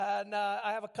And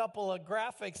I have a couple of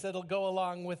graphics that'll go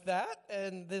along with that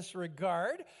in this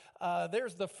regard.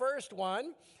 There's the first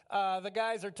one. The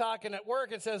guys are talking at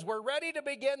work. It says, we're ready to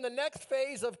begin the next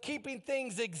phase of keeping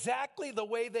things exactly the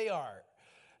way they are.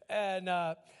 And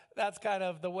that's kind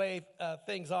of the way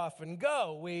things often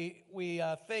go. We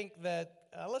think that,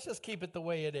 let's just keep it the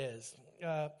way it is.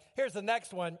 Here's the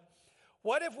next one.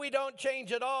 What if we don't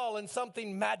change at all and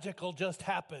something magical just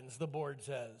happens, the board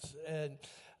says. And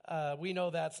we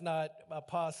know that's not a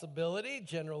possibility,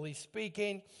 generally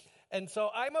speaking. And so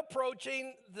I'm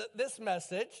approaching this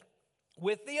message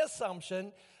with the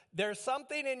assumption there's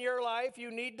something in your life you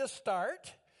need to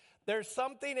start, there's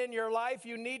something in your life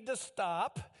you need to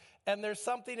stop, and there's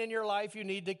something in your life you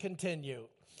need to continue.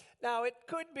 Now, it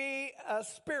could be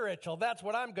spiritual. That's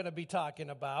what I'm going to be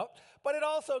talking about. But it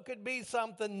also could be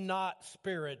something not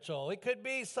spiritual. It could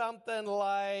be something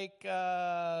like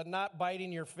not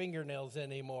biting your fingernails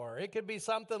anymore. It could be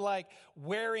something like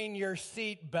wearing your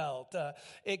seatbelt.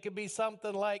 It could be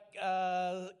something like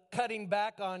cutting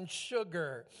back on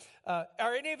sugar.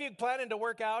 Are any of you planning to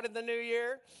work out in the new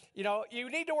year? You know,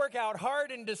 you need to work out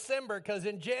hard in December because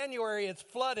in January it's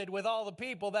flooded with all the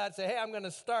people that say, hey, I'm going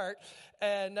to start.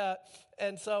 And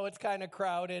so it's kind of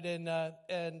crowded and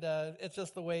it's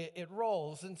just the way it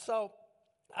rolls. And so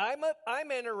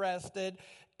I'm interested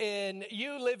in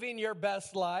you living your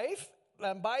best life.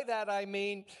 And by that I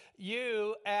mean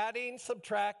you adding,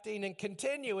 subtracting, and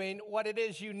continuing what it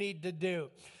is you need to do.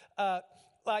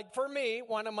 Like for me,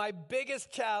 one of my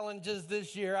biggest challenges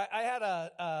this year, I had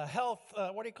a health,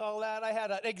 what do you call that? I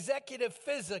had an executive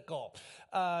physical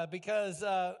because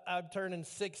I'm turning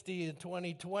 60 in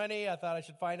 2020. I thought I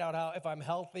should find out if I'm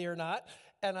healthy or not.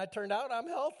 And I turned out I'm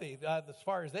healthy, as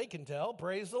far as they can tell.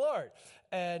 Praise the Lord.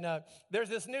 And there's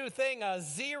this new thing,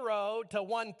 0 to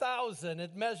 1,000.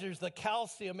 It measures the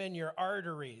calcium in your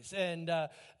arteries. And the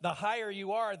higher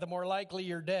you are, the more likely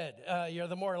you're dead.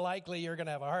 The more likely you're going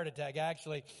to have a heart attack,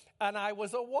 actually. And I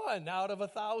was a 1 out of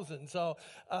 1,000. So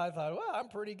I thought, well, I'm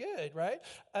pretty good, right?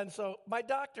 And so my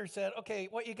doctor said, okay,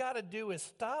 what you got to do is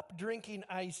stop drinking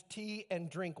iced tea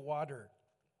and drink water.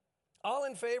 All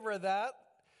in favor of that?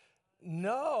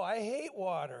 No, I hate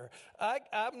water.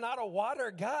 I'm not a water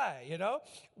guy, you know.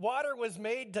 Water was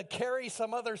made to carry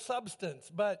some other substance,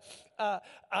 but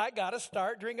I got to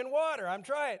start drinking water. I'm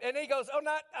trying. And he goes,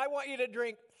 I want you to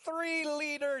drink 3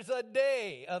 liters a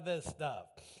day of this stuff.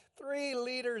 3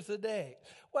 liters a day.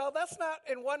 Well, that's not,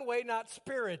 in one way, not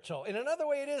spiritual. In another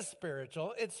way, it is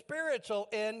spiritual. It's spiritual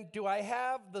in, do I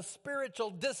have the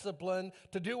spiritual discipline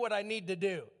to do what I need to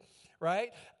do?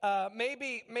 Right?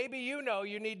 Maybe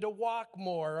you need to walk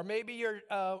more, or maybe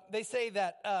they say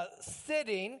that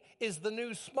sitting is the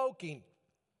new smoking.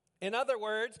 In other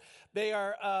words, they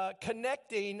are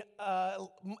connecting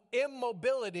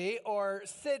immobility or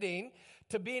sitting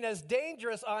to being as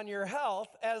dangerous on your health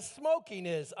as smoking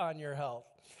is on your health.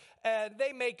 And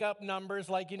they make up numbers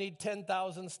like you need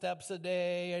 10,000 steps a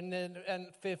day and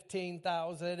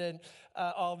 15,000 and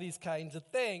all these kinds of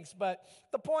things. But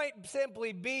the point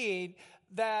simply being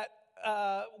that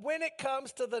when it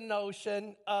comes to the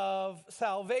notion of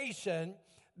salvation,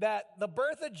 that the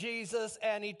birth of Jesus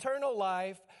and eternal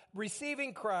life,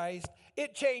 receiving Christ,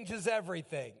 it changes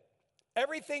everything.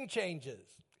 Everything changes.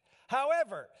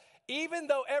 However, even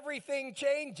though everything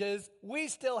changes, we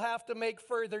still have to make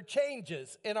further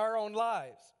changes in our own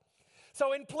lives.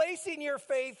 So in placing your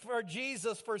faith for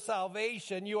Jesus for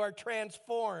salvation, you are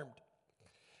transformed.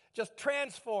 Just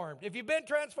transformed. If you've been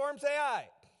transformed, say aye.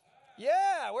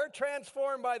 Yeah, we're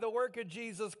transformed by the work of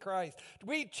Jesus Christ.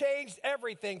 We changed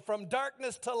everything from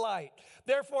darkness to light.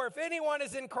 Therefore, if anyone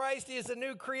is in Christ, he is a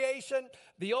new creation.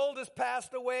 The old has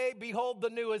passed away. Behold, the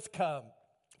new has come.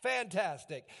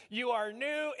 Fantastic. You are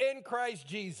new in Christ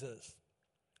Jesus.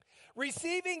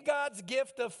 Receiving God's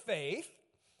gift of faith,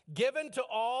 given to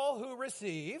all who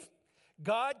receive,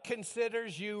 God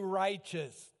considers you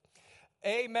righteous.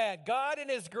 Amen. God in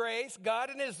His grace,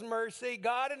 God in His mercy,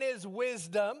 God in His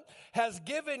wisdom has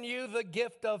given you the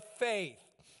gift of faith.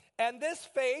 And this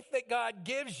faith that God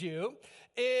gives you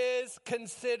is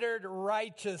considered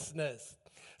righteousness.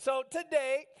 So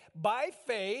today, by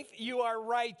faith, you are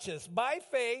righteous. By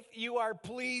faith, you are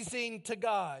pleasing to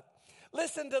God.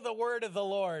 Listen to the word of the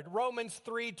Lord, Romans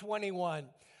 3:21.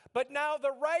 But now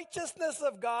the righteousness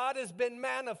of God has been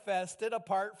manifested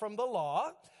apart from the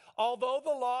law, although the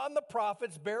law and the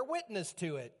prophets bear witness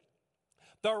to it.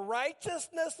 The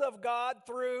righteousness of God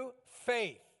through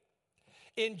faith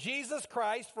in Jesus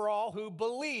Christ for all who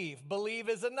believe. Believe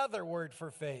is another word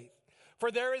for faith. For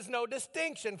there is no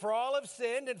distinction, for all have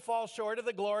sinned and fall short of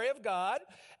the glory of God,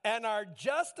 and are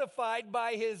justified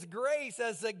by his grace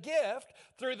as a gift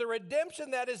through the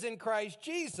redemption that is in Christ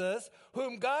Jesus,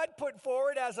 whom God put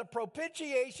forward as a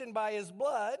propitiation by his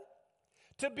blood,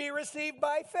 to be received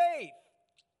by faith.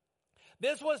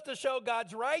 This was to show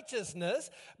God's righteousness,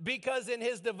 because in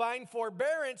his divine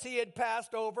forbearance he had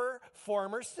passed over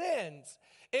former sins.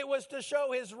 It was to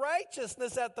show his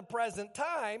righteousness at the present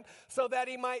time, so that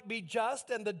he might be just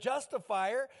and the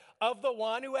justifier of the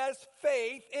one who has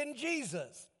faith in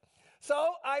Jesus.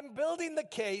 So I'm building the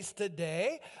case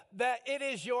today that it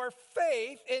is your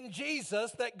faith in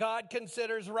Jesus that God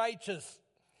considers righteous.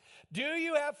 Do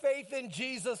you have faith in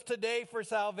Jesus today for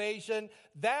salvation?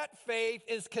 That faith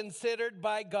is considered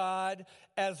by God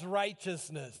as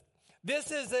righteousness. This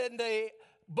is in the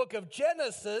book of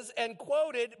Genesis and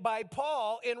quoted by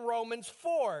Paul in Romans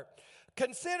 4.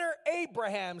 Consider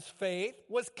Abraham's faith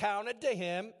was counted to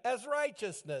him as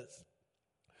righteousness.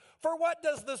 For what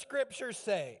does the scripture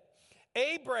say?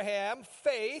 Abraham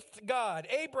faithed God.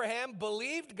 Abraham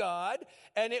believed God,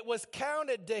 and it was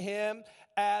counted to him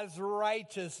as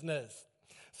righteousness.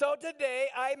 So today,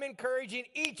 I'm encouraging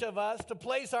each of us to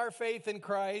place our faith in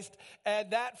Christ,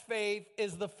 and that faith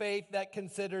is the faith that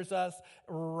considers us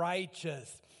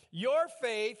righteous. Your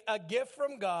faith, a gift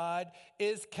from God,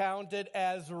 is counted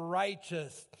as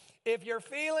righteous. If you're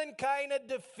feeling kind of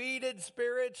defeated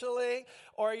spiritually,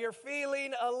 or you're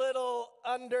feeling a little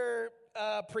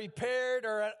prepared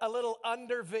or a little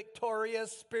under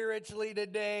victorious spiritually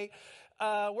today,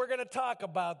 we're going to talk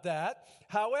about that.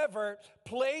 However,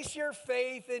 place your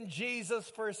faith in Jesus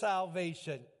for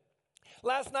salvation.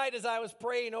 Last night as I was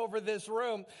praying over this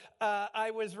room,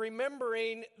 I was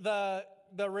remembering the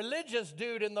religious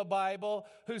dude in the Bible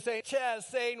who saying,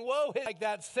 "Woe," like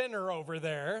that sinner over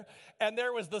there. And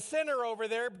there was the sinner over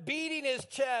there beating his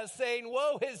chest saying,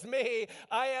 "Woe is me,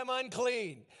 I am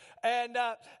unclean." And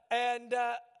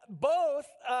both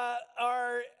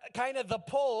are kind of the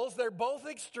poles. They're both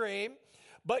extreme.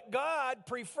 But God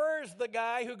prefers the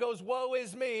guy who goes, "Woe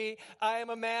is me, I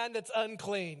am a man that's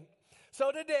unclean."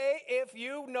 So today, if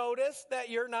you notice that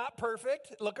you're not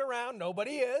perfect, look around.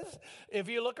 Nobody is. If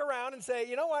you look around and say,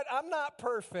 "You know what? I'm not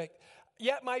perfect,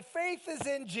 yet my faith is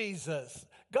in Jesus."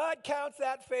 God counts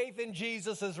that faith in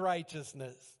Jesus as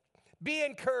righteousness. Be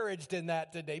encouraged in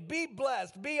that today. Be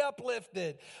blessed. Be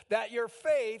uplifted that your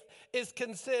faith is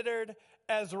considered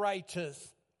as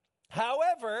righteous.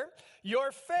 However,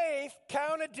 your faith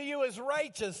counted to you as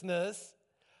righteousness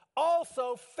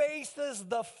also faces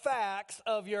the facts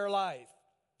of your life.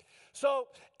 So,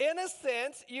 in a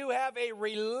sense, you have a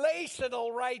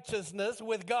relational righteousness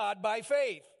with God by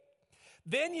faith.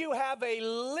 Then you have a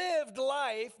lived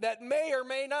life that may or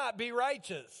may not be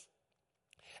righteous.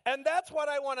 And that's what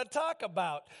I want to talk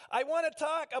about. I want to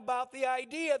talk about the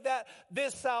idea that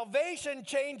this salvation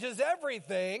changes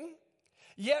everything,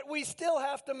 yet we still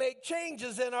have to make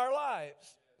changes in our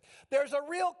lives. There's a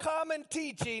real common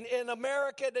teaching in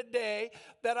America today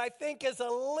that I think is a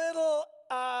little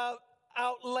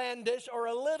outlandish or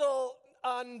a little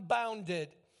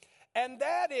unbounded. And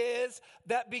that is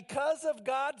that because of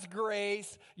God's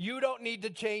grace, you don't need to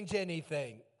change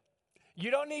anything.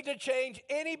 You don't need to change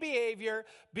any behavior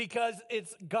because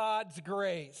it's God's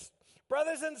grace.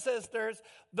 Brothers and sisters,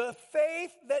 the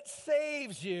faith that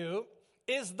saves you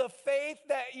is the faith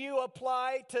that you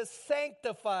apply to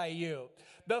sanctify you.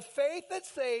 The faith that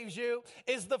saves you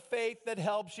is the faith that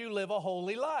helps you live a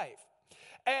holy life.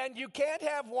 And you can't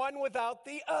have one without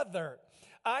the other.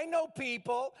 I know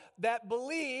people that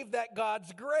believe that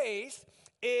God's grace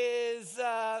is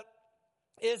an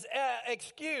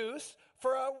excuse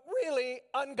for a really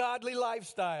ungodly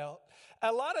lifestyle.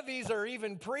 A lot of these are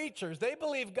even preachers. They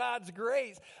believe God's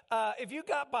grace. If you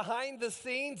got behind the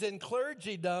scenes in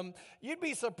clergydom, you'd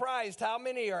be surprised how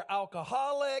many are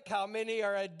alcoholic, how many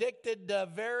are addicted to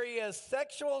various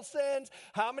sexual sins,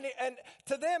 and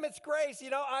to them it's grace.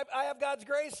 You know, I have God's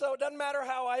grace, so it doesn't matter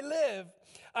how I live.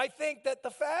 I think that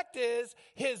the fact is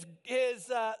his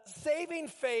saving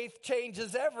faith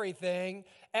changes everything,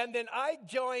 and then I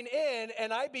join in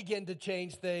and I begin to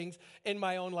change things in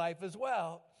my own life as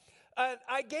well.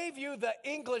 I gave you the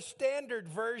English Standard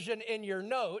Version in your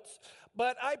notes,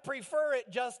 but I prefer it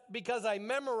just because I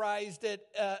memorized it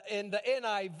in the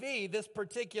NIV, this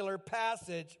particular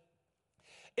passage.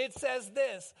 It says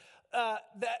this,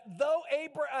 that though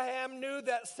Abraham knew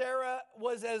that Sarah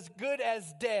was as good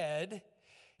as dead,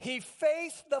 he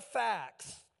faced the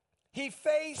facts. He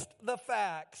faced the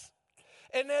facts.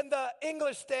 And in the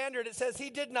English Standard, it says he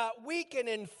did not weaken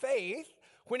in faith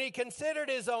when he considered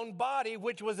his own body,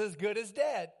 which was as good as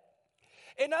dead.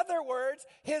 In other words,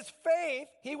 his faith,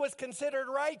 he was considered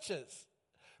righteous.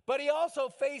 But he also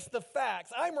faced the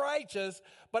facts. I'm righteous,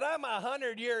 but I'm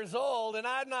 100 years old, and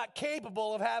I'm not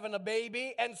capable of having a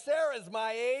baby. And Sarah's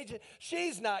my age.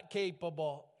 She's not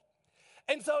capable.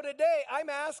 And so today, I'm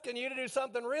asking you to do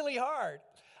something really hard.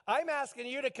 I'm asking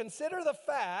you to consider the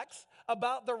facts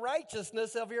about the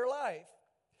righteousness of your life.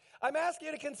 I'm asking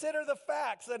you to consider the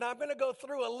facts, and I'm going to go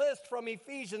through a list from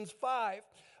Ephesians 5.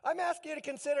 I'm asking you to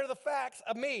consider the facts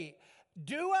of me.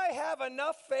 Do I have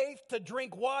enough faith to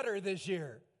drink water this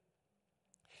year?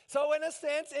 So in a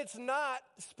sense, it's not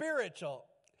spiritual.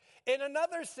 In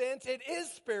another sense, it is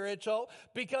spiritual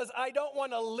because I don't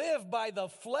want to live by the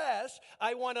flesh.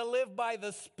 I want to live by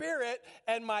the Spirit,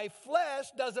 and my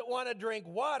flesh doesn't want to drink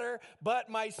water, but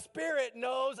my spirit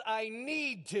knows I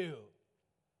need to.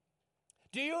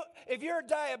 If you're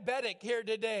diabetic here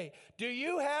today, do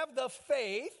you have the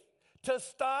faith to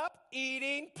stop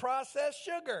eating processed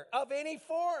sugar of any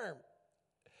form?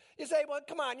 You say, well,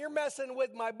 come on, you're messing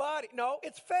with my body. No,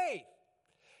 it's faith.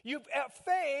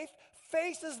 Faith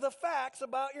faces the facts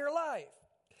about your life.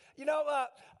 You know,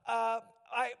 I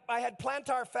had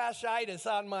plantar fasciitis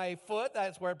on my foot.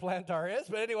 That's where plantar is.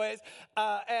 But anyways,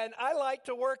 and I like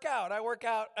to work out.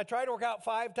 I try to work out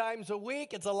 5 times a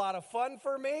week. It's a lot of fun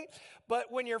for me.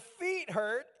 But when your feet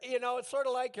hurt, you know, it's sort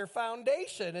of like your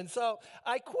foundation. And so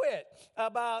I quit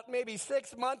about maybe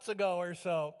 6 months ago or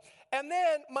so. And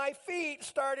then my feet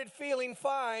started feeling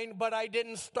fine, but I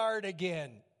didn't start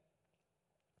again.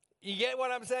 You get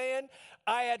what I'm saying?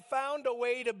 I had found a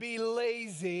way to be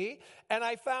lazy, and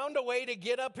I found a way to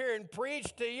get up here and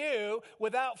preach to you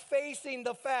without facing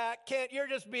the fact, Kent, you're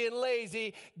just being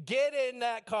lazy. Get in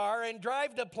that car and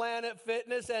drive to Planet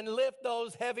Fitness and lift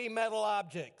those heavy metal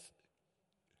objects.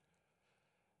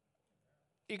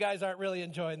 You guys aren't really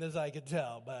enjoying this, I can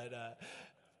tell, but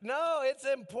no, it's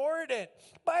important.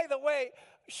 By the way,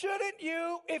 shouldn't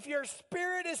you, if your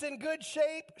spirit is in good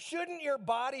shape, shouldn't your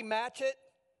body match it?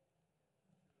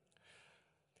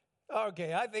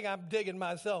 Okay, I think I'm digging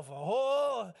myself a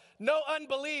hole. No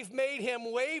unbelief made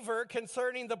him waver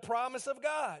concerning the promise of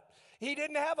God. He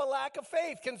didn't have a lack of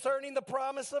faith concerning the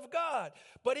promise of God,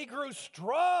 but he grew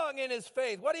strong in his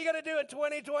faith. What are you going to do in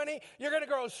 2020? You're going to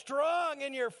grow strong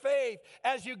in your faith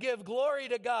as you give glory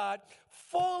to God,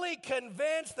 fully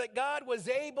convinced that God was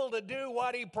able to do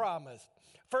what he promised.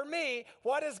 For me,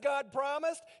 what has God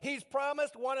promised? He's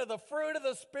promised one of the fruit of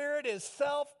the Spirit is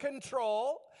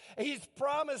self-control. He's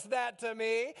promised that to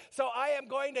me. So I am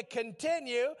going to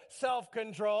continue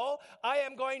self-control. I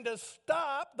am going to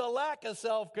stop the lack of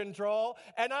self-control.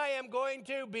 And I am going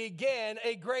to begin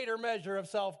a greater measure of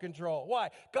self-control. Why?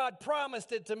 God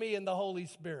promised it to me in the Holy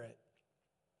Spirit.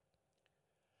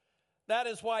 That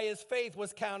is why his faith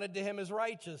was counted to him as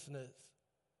righteousness.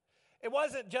 It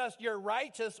wasn't just you're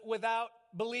righteous without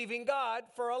believing God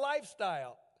for a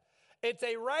lifestyle. It's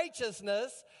a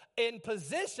righteousness in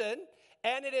position,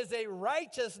 and it is a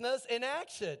righteousness in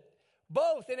action,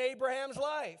 both in Abraham's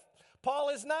life. Paul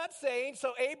is not saying,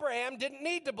 so Abraham didn't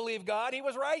need to believe God. He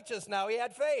was righteous now. He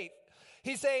had faith.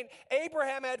 He's saying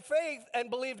Abraham had faith and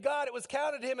believed God. It was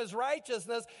counted to him as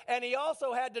righteousness, and he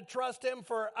also had to trust him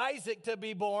for Isaac to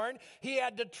be born. He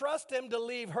had to trust him to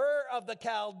leave Ur of the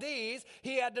Chaldees.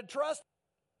 He had to trust,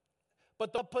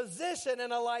 but the position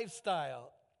and a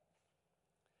lifestyle.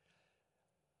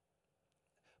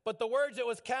 But the words that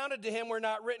was counted to him were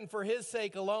not written for his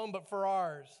sake alone, but for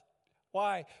ours.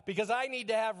 Why? Because I need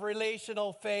to have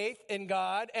relational faith in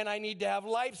God, and I need to have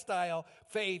lifestyle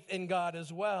faith in God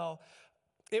as well.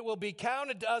 It will be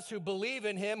counted to us who believe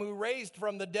in him, who raised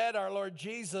from the dead our Lord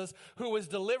Jesus, who was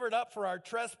delivered up for our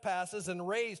trespasses and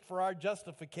raised for our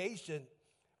justification.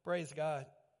 Praise God.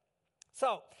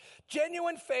 So,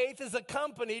 genuine faith is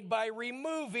accompanied by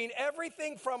removing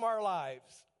everything from our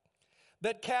lives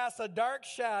that casts a dark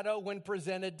shadow when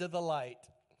presented to the light.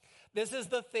 This is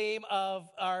the theme of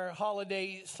our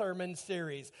holiday sermon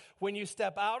series. When you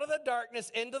step out of the darkness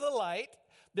into the light,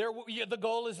 the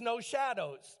goal is no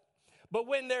shadows. But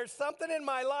when there's something in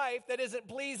my life that isn't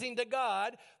pleasing to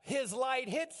God, his light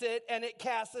hits it and it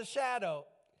casts a shadow.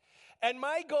 And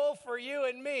my goal for you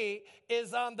and me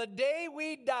is on the day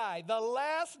we die, the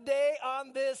last day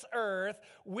on this earth,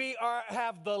 we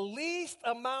have the least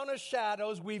amount of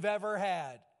shadows we've ever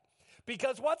had.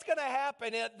 Because what's going to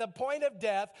happen at the point of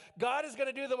death, God is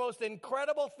going to do the most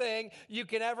incredible thing you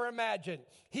can ever imagine.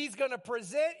 He's going to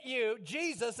present you,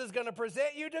 Jesus is going to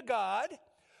present you to God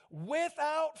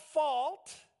without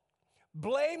fault,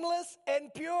 blameless,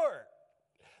 and pure.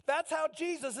 That's how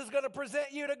Jesus is going to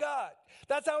present you to God.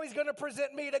 That's how he's going to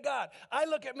present me to God. I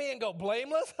look at me and go,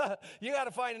 blameless? You got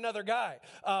to find another guy.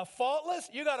 Faultless?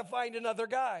 You got to find another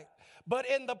guy. But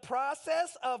in the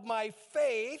process of my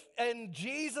faith in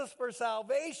Jesus for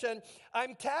salvation,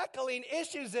 I'm tackling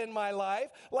issues in my life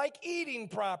like eating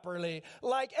properly,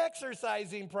 like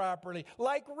exercising properly,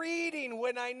 like reading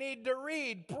when I need to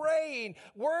read, praying,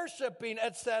 worshiping,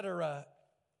 etc.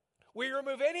 We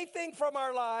remove anything from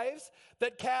our lives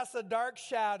that casts a dark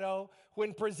shadow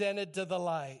when presented to the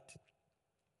light.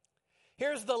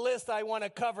 Here's the list I want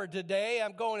to cover today.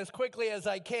 I'm going as quickly as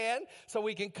I can so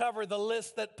we can cover the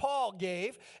list that Paul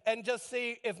gave and just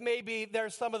see if maybe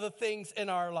there's some of the things in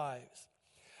our lives.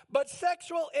 But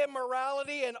sexual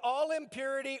immorality and all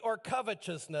impurity or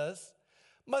covetousness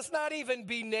must not even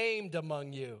be named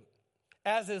among you,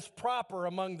 as is proper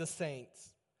among the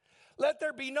saints. Let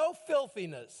there be no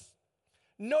filthiness,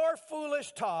 nor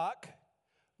foolish talk,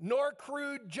 nor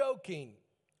crude joking,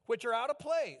 which are out of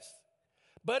place.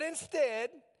 But instead,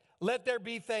 let there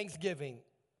be thanksgiving.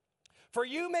 For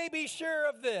you may be sure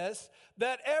of this,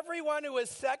 that everyone who is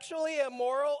sexually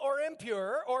immoral or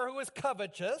impure, or who is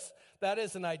covetous, that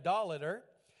is an idolater,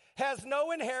 has no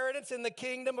inheritance in the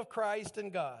kingdom of Christ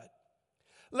and God.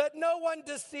 Let no one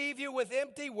deceive you with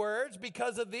empty words.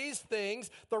 Because of these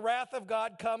things, the wrath of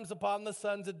God comes upon the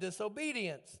sons of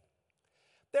disobedience.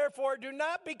 Therefore, do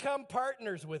not become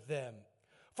partners with them.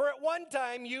 For at one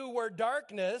time you were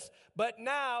darkness, but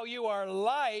now you are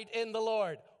light in the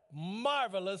Lord.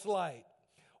 Marvelous light.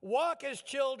 Walk as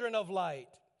children of light.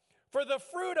 For the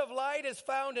fruit of light is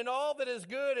found in all that is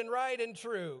good and right and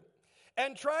true.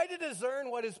 And try to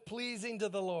discern what is pleasing to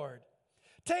the Lord.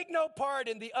 Take no part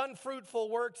in the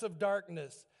unfruitful works of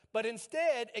darkness, but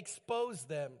instead expose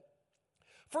them.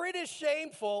 For it is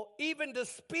shameful even to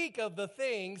speak of the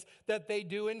things that they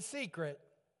do in secret.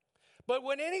 But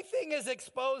when anything is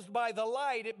exposed by the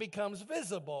light, it becomes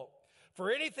visible.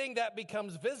 For anything that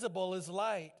becomes visible is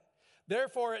light.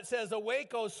 Therefore it says,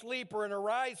 awake, O sleeper, and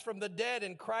arise from the dead,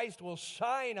 and Christ will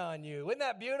shine on you. Isn't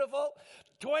that beautiful?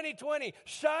 2020,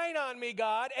 shine on me,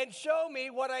 God, and show me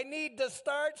what I need to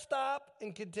start, stop,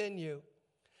 and continue.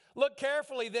 Look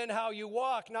carefully then how you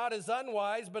walk, not as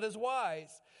unwise, but as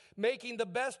wise, making the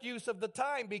best use of the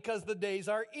time, because the days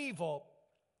are evil.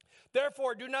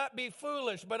 Therefore, do not be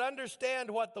foolish, but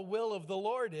understand what the will of the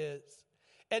Lord is.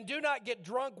 And do not get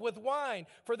drunk with wine,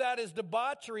 for that is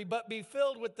debauchery, but be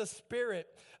filled with the Spirit,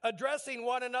 addressing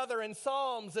one another in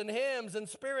psalms and hymns and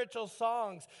spiritual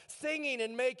songs, singing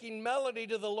and making melody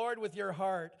to the Lord with your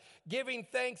heart, giving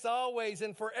thanks always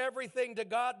and for everything to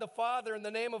God the Father in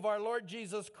the name of our Lord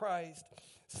Jesus Christ,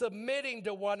 submitting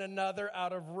to one another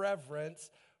out of reverence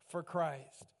for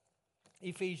Christ.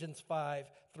 Ephesians 5,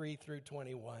 3 through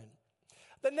 21.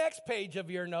 The next page of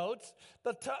your notes,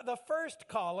 the first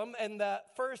column and the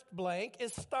first blank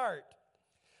is start.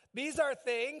 These are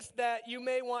things that you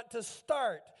may want to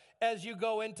start as you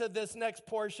go into this next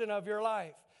portion of your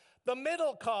life. The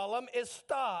middle column is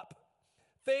stop.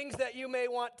 Things that you may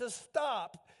want to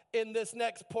stop in this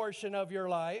next portion of your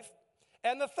life.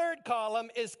 And the third column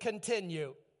is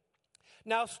continue.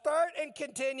 Now, start and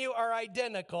continue are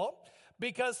identical,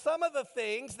 because some of the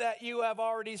things that you have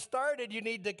already started, you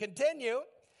need to continue.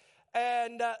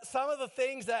 And some of the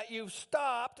things that you've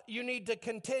stopped, you need to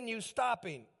continue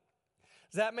stopping.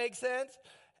 Does that make sense?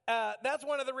 That's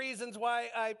one of the reasons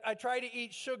why I try to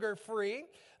eat sugar-free.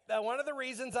 One of the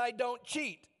reasons I don't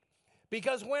cheat.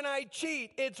 Because when I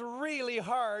cheat, it's really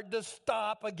hard to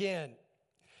stop again.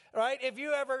 Right? If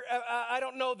you ever, I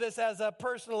don't know this as a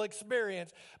personal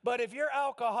experience, but if you're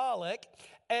alcoholic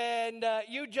and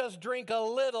you just drink a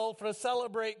little to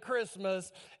celebrate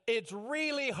Christmas, it's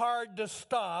really hard to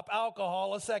stop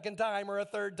alcohol a second time or a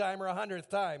third time or 100th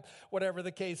time, whatever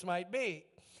the case might be.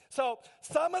 So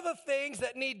some of the things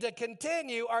that need to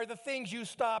continue are the things you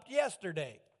stopped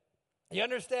yesterday. You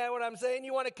understand what I'm saying?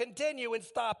 You want to continue in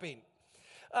stopping.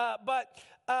 I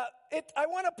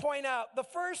want to point out, the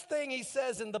first thing he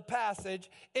says in the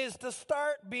passage is to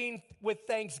start being with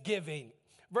thanksgiving.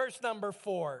 Verse number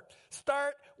 4,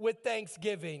 start with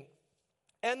thanksgiving.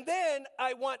 And then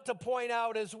I want to point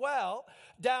out as well,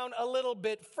 down a little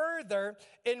bit further,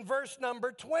 in verse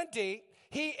number 20,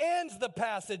 he ends the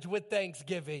passage with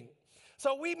thanksgiving.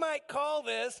 So we might call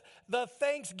this the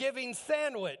Thanksgiving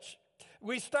sandwich.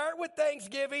 We start with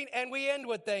thanksgiving and we end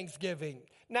with thanksgiving.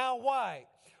 Now why?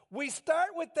 We start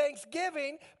with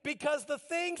thanksgiving because the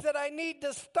things that I need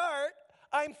to start,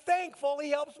 I'm thankful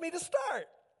he helps me to start.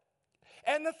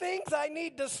 And the things I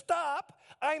need to stop,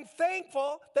 I'm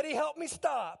thankful that he helped me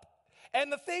stop.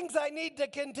 And the things I need to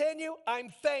continue, I'm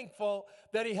thankful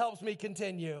that he helps me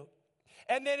continue.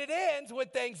 And then it ends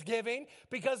with thanksgiving,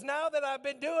 because now that I've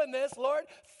been doing this, Lord,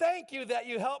 thank you that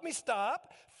you helped me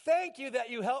stop. Thank you that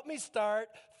you helped me start.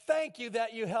 Thank you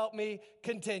that you helped me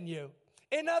continue.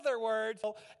 In other words,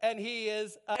 and he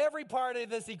is every part of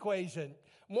this equation.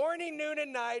 Morning, noon,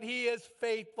 and night, he is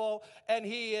faithful, and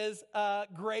he is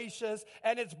gracious,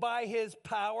 and it's by his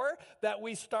power that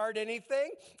we start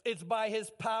anything. It's by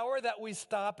his power that we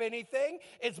stop anything.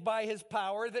 It's by his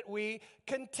power that we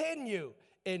continue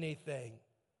anything.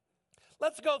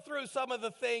 Let's go through some of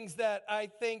the things that I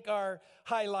think are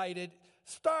highlighted.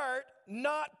 Start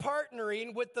not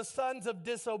partnering with the sons of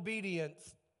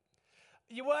disobedience.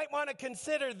 You might want to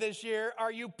consider this year,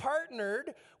 are you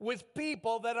partnered with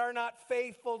people that are not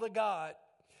faithful to God?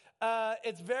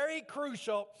 It's very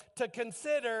crucial to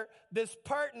consider this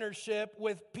partnership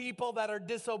with people that are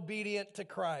disobedient to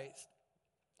Christ.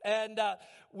 And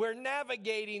we're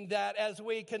navigating that as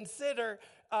we consider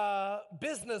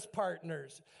business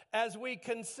partners, as we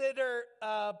consider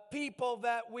people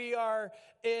that we are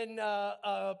in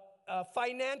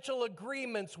financial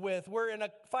agreements with. We're in a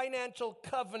financial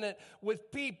covenant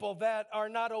with people that are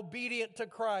not obedient to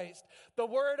Christ. The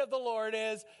word of the Lord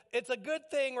is, it's a good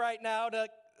thing right now to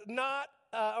not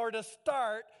or to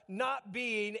start not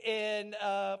being in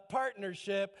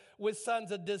partnership with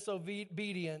sons of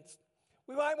disobedience.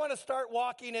 We might want to start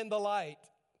walking in the light.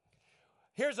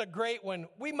 Here's a great one.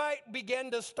 We might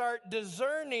begin to start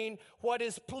discerning what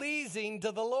is pleasing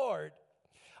to the Lord.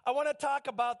 I want to talk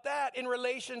about that in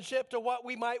relationship to what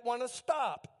we might want to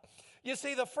stop. You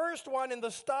see, the first one in the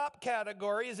stop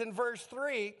category is in verse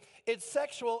 3. It's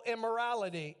sexual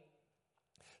immorality.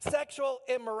 Sexual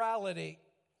immorality.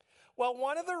 Well,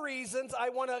 one of the reasons I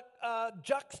want to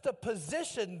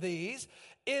juxtaposition these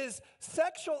is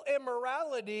sexual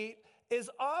immorality is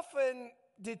often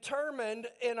determined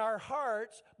in our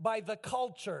hearts by the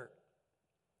culture.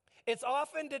 It's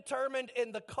often determined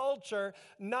in the culture,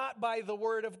 not by the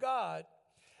Word of God.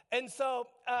 And so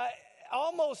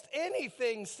almost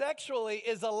anything sexually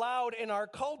is allowed in our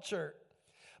culture.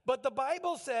 But the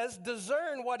Bible says,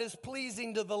 discern what is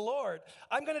pleasing to the Lord.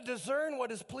 I'm going to discern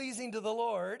what is pleasing to the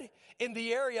Lord in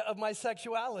the area of my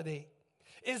sexuality.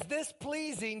 Is this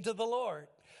pleasing to the Lord?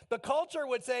 The culture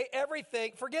would say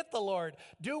everything, forget the Lord.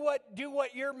 Do what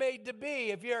you're made to be.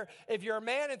 If you're a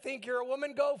man and think you're a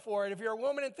woman, go for it. If you're a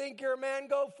woman and think you're a man,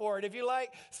 go for it. If you like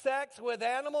sex with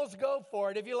animals, go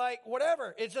for it. If you like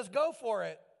whatever, it's just go for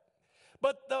it.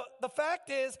 But the fact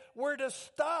is, we're to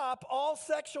stop all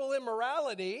sexual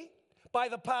immorality by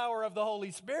the power of the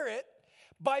Holy Spirit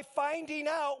by finding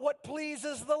out what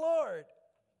pleases the Lord.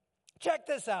 Check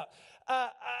this out.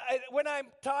 When I'm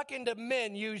talking to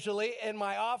men, usually in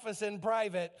my office in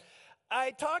private,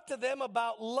 I talk to them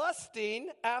about lusting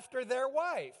after their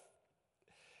wife.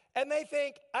 And they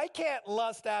think, I can't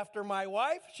lust after my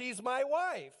wife. She's my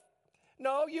wife.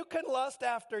 No, you can lust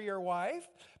after your wife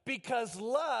because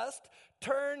lust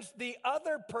turns the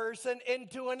other person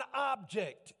into an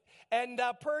object. And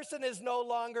a person is no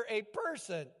longer a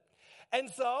person. And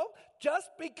so, just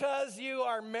because you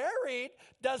are married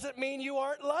doesn't mean you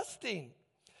aren't lusting.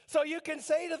 So you can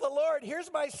say to the Lord,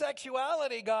 here's my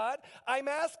sexuality, God. I'm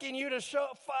asking you to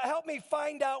help me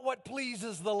find out what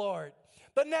pleases the Lord.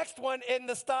 The next one in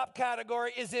the stop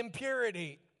category is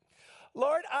impurity.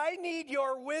 Lord, I need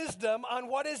your wisdom on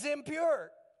what is impure.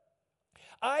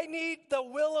 I need the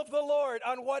will of the Lord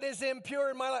on what is impure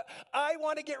in my life. I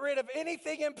want to get rid of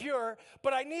anything impure,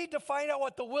 but I need to find out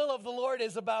what the will of the Lord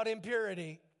is about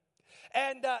impurity.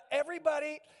 And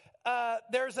everybody,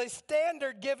 there's a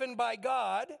standard given by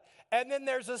God, and then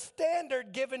there's a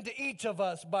standard given to each of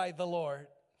us by the Lord.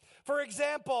 For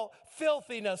example,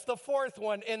 filthiness, the fourth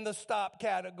one in the stop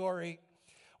category.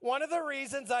 One of the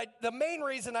reasons the main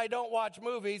reason I don't watch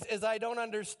movies is I don't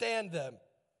understand them.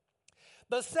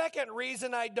 The second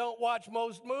reason I don't watch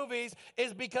most movies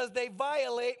is because they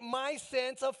violate my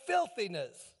sense of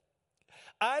filthiness.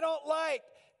 I don't like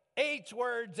H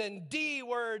words and D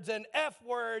words and F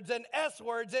words and S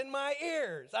words in my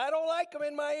ears. I don't like them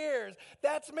in my ears.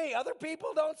 That's me. Other people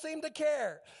don't seem to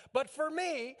care. But for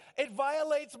me, it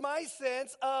violates my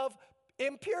sense of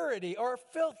impurity or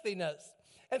filthiness.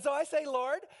 And so I say,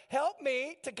 Lord, help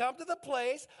me to come to the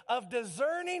place of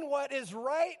discerning what is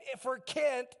right for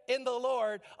Kent in the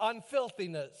Lord on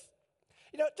filthiness.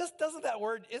 You know, just isn't that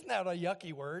a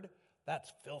yucky word?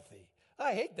 That's filthy.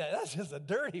 I hate that. That's just a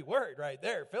dirty word right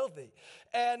there, filthy.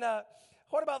 And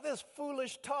what about this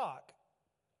foolish talk?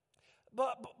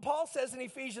 But Paul says in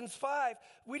Ephesians 5,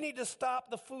 we need to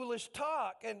stop the foolish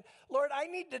talk. And Lord, I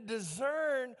need to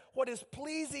discern what is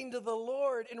pleasing to the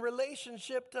Lord in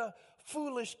relationship to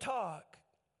foolish talk.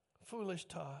 Foolish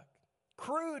talk.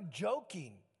 crude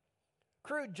joking.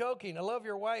 Crude joking. I love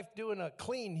your wife doing a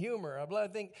clean humor. I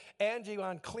think Angie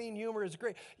on clean humor is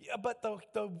great. Yeah, but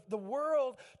the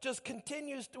world just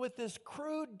continues with this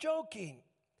crude joking.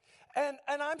 And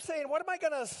I'm saying, what am I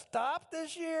going to stop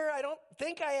this year? I don't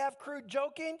think I have crude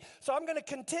joking, so I'm going to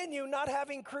continue not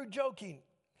having crude joking.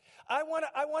 I want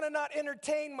to not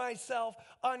entertain myself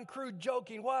on crude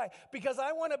joking. Why? Because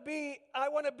I want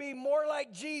to be more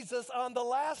like Jesus on the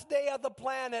last day of the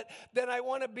planet than I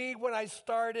want to be when I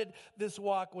started this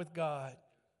walk with God.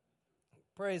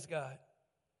 Praise God.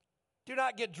 Do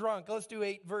not get drunk. Let's do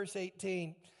verse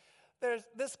 18.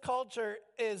 This culture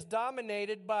is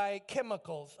dominated by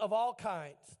chemicals of all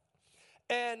kinds.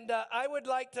 And I would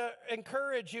like to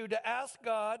encourage you to ask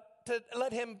God to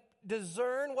let him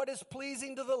discern what is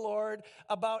pleasing to the Lord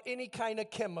about any kind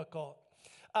of chemical.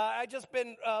 I just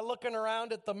been looking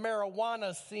around at the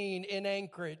marijuana scene in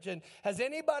Anchorage, and has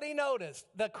anybody noticed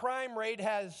the crime rate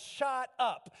has shot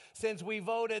up since we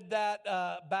voted that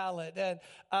ballot? And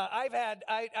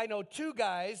I know two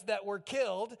guys that were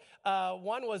killed.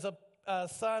 One was a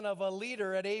son of a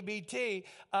leader at ABT.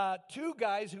 Two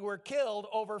guys who were killed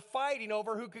fighting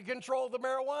over who could control the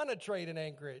marijuana trade in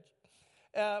Anchorage.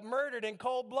 Murdered in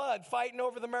cold blood, fighting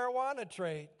over the marijuana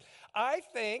trade. I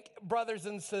think, brothers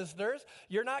and sisters,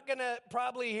 you're not going to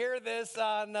probably hear this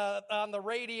on the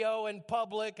radio and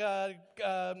public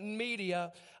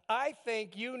media. I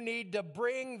think you need to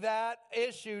bring that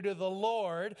issue to the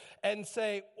Lord and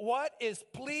say, what is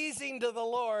pleasing to the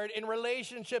Lord in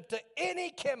relationship to any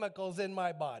chemicals in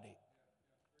my body?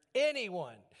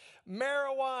 Anyone.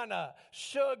 Marijuana,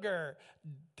 sugar,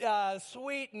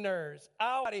 sweeteners,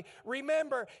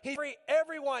 remember,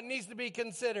 everyone needs to be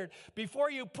considered. Before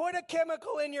you put a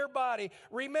chemical in your body,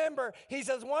 remember, he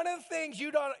says one of the things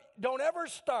you don't ever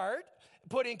start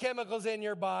putting chemicals in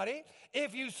your body.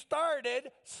 If you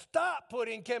started, stop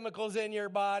putting chemicals in your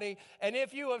body. And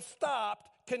if you have stopped,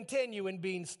 continue in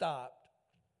being stopped.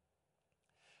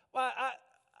 Well,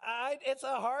 it's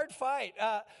a hard fight.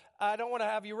 I don't want to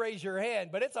have you raise your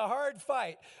hand, but it's a hard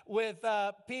fight with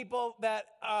people that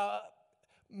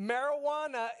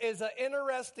marijuana is an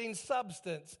interesting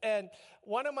substance. And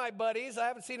one of my buddies, I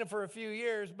haven't seen him for a few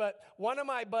years, but one of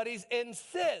my buddies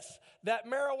insists that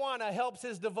marijuana helps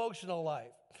his devotional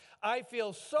life. I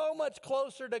feel so much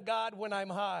closer to God when I'm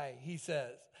high, he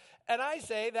says. And I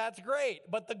say, that's great,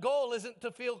 but the goal isn't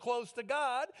to feel close to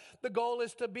God. The goal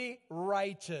is to be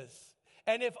righteous.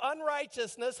 And if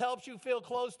unrighteousness helps you feel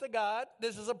close to God,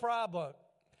 this is a problem.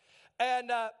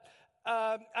 And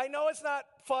I know it's not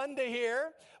fun to hear.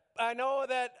 I know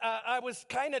that I was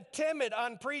kind of timid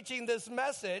on preaching this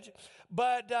message,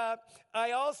 but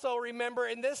I also remember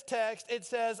in this text, it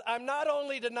says, I'm not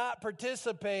only to not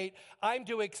participate, I'm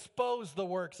to expose the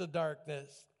works of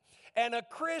darkness. And a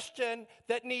Christian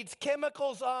that needs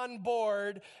chemicals on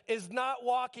board is not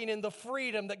walking in the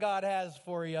freedom that God has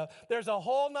for you. There's a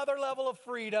whole nother level of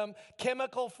freedom,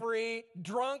 chemical-free,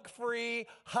 drunk-free,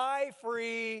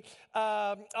 high-free,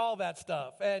 all that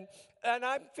stuff. And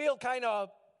I feel kind of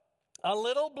a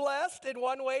little blessed in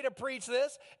one way to preach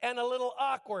this and a little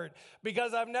awkward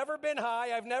because I've never been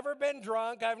high, I've never been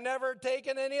drunk, I've never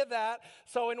taken any of that.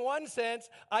 So in one sense,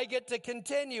 I get to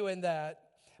continue in that.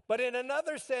 But in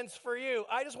another sense for you,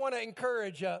 I just want to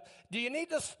encourage you. Do you need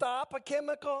to stop a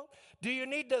chemical? Do you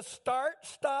need to start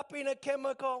stopping a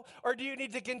chemical? Or do you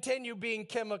need to continue being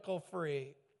chemical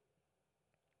free?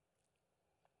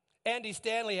 Andy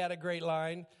Stanley had a great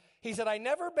line. He said, I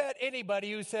never met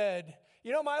anybody who said,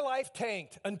 you know, my life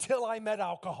tanked until I met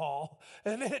alcohol,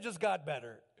 and then it just got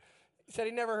better. He said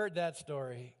he never heard that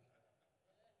story.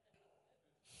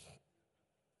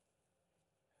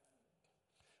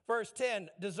 Verse 10,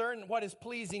 discern what is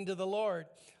pleasing to the Lord.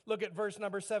 Look at verse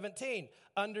number 17.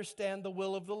 Understand the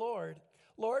will of the Lord.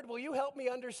 Lord, will you help me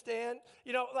understand?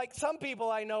 You know, like some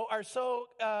people I know are so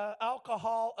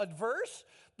alcohol adverse,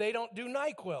 they don't do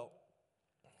NyQuil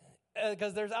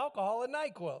because there's alcohol in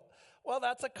NyQuil. Well,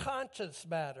 that's a conscience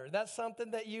matter. That's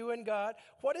something that you and God,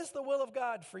 what is the will of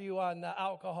God for you on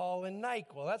alcohol and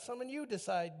NyQuil? That's something you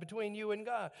decide between you and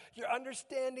God. You're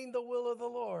understanding the will of the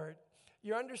Lord.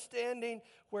 You're understanding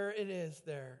where it is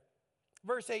there.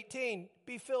 Verse 18,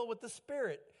 be filled with the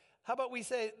Spirit. How about we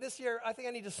say, this year, I think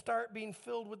I need to start being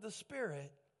filled with the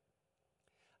Spirit.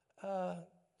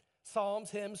 Psalms,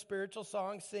 hymns, spiritual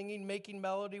songs, singing, making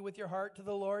melody with your heart to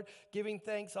the Lord, giving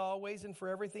thanks always and for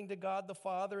everything to God the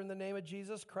Father in the name of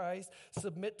Jesus Christ.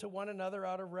 Submit to one another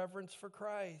out of reverence for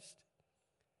Christ.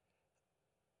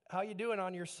 How you doing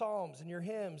on your psalms and your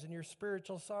hymns and your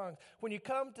spiritual songs? When you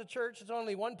come to church, it's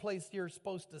only one place you're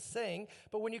supposed to sing.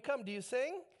 But when you come, do you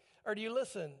sing or do you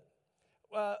listen?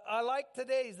 I like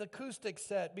today's acoustic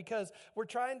set because we're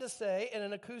trying to say in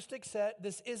an acoustic set,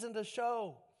 this isn't a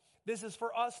show. This is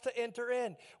for us to enter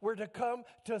in. We're to come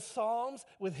to psalms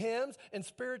with hymns and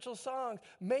spiritual songs,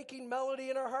 making melody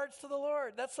in our hearts to the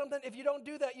Lord. That's something, if you don't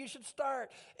do that, you should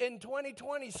start. In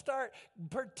 2020, start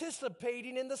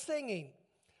participating in the singing,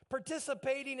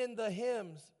 participating in the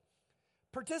hymns,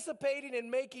 participating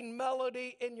in making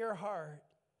melody in your heart.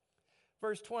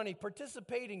 Verse 20,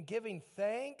 participate in giving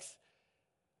thanks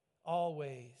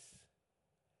always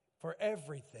for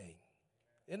everything.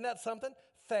 Isn't that something?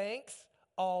 Thanks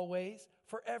always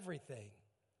for everything.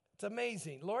 It's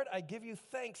amazing. Lord, I give you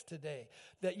thanks today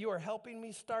that you are helping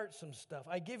me start some stuff.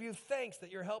 I give you thanks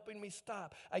that you're helping me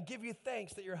stop. I give you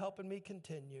thanks that you're helping me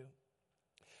continue.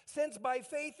 Since by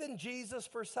faith in Jesus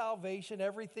for salvation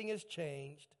everything is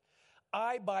changed,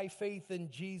 I by faith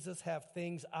in Jesus have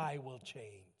things I will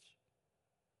change.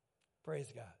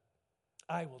 Praise God.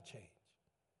 I will change.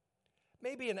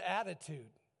 Maybe an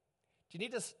attitude. Do you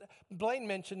need to, Blaine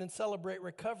mentioned in Celebrate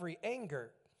Recovery,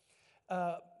 anger.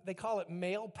 They call it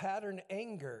male pattern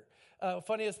anger.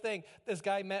 Funniest thing, this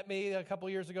guy met me a couple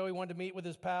years ago. He wanted to meet with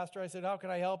his pastor. I said, how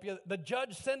can I help you? The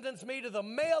judge sentenced me to the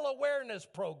male awareness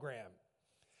program.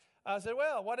 I said,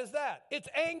 well, what is that? It's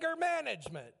anger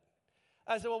management.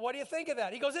 I said, well, what do you think of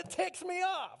that? He goes, it ticks me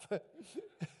off.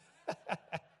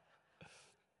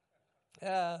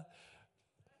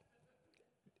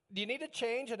 Do you need to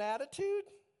change an attitude?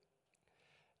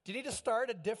 Do you need to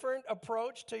start a different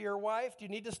approach to your wife? Do you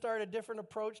need to start a different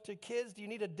approach to kids? Do you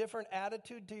need a different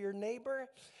attitude to your neighbor?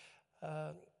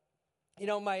 I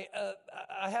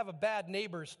have a bad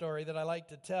neighbor story that I like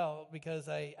to tell because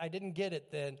I didn't get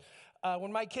it then.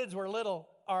 When my kids were little,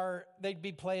 they'd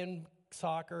be playing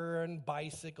soccer and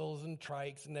bicycles and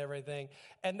trikes and everything,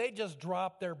 and they just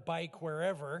dropped their bike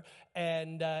wherever,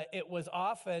 and it was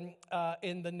often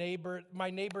in my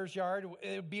neighbor's yard.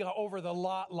 It would be over the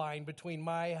lot line between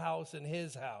my house and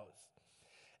his house,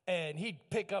 and he'd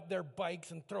pick up their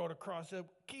bikes and throw it across.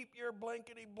 Keep your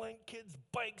blankety-blank kids'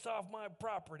 bikes off my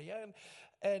property.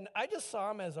 And I just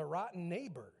saw him as a rotten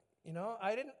neighbor.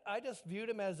 I just viewed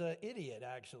him as an idiot,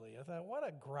 actually. I thought, what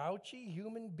a grouchy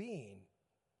human being.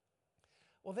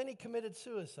 Well, then he committed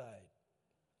suicide.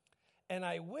 And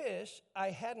I wish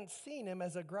I hadn't seen him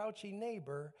as a grouchy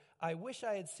neighbor. I wish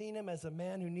I had seen him as a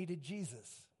man who needed Jesus.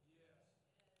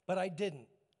 But I didn't.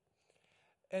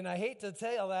 And I hate to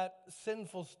tell that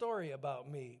sinful story about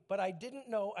me, but I didn't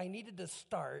know I needed to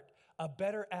start a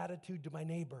better attitude to my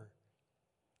neighbor.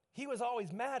 He was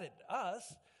always mad at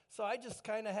us, so I just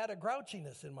kind of had a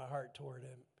grouchiness in my heart toward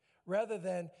him, rather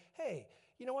than, hey,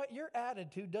 you know what? Your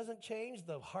attitude doesn't change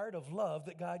the heart of love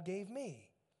that God gave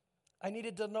me. I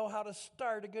needed to know how to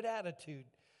start a good attitude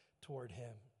toward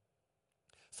him.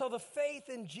 So the faith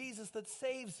in Jesus that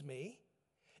saves me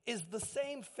is the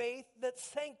same faith that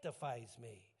sanctifies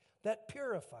me, that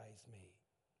purifies me.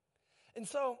 And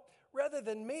so rather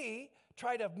than me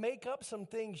try to make up some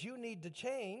things you need to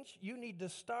change, you need to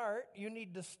start, you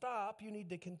need to stop, you need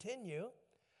to continue,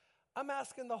 I'm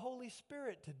asking the Holy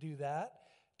Spirit to do that,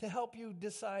 to help you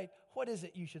decide what is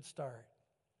it you should start,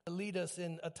 to lead us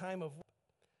in a time of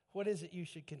what is it you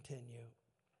should continue.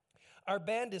 Our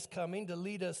band is coming to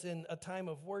lead us in a time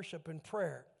of worship and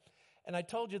prayer. And I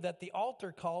told you that the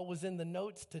altar call was in the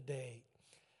notes today.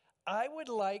 I would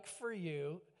like for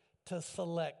you to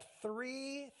select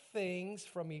 3 things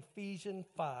from Ephesians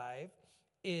 5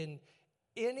 in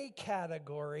any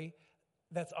category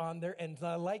that's on there, and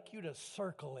I'd like you to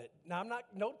circle it. Now,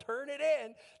 don't turn it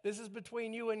in. This is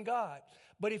between you and God.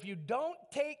 But if you don't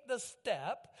take the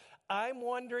step, I'm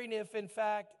wondering if, in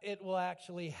fact, it will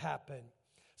actually happen.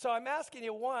 So I'm asking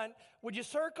you, 1, would you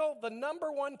circle the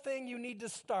number 1 thing you need to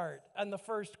start on the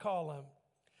first column?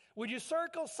 Would you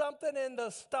circle something in the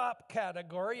stop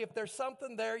category if there's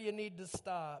something there you need to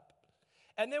stop?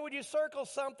 And then would you circle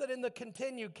something in the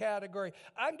continue category?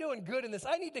 I'm doing good in this.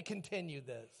 I need to continue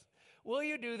this. Will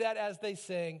you do that as they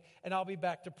sing? And I'll be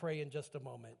back to pray in just a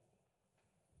moment.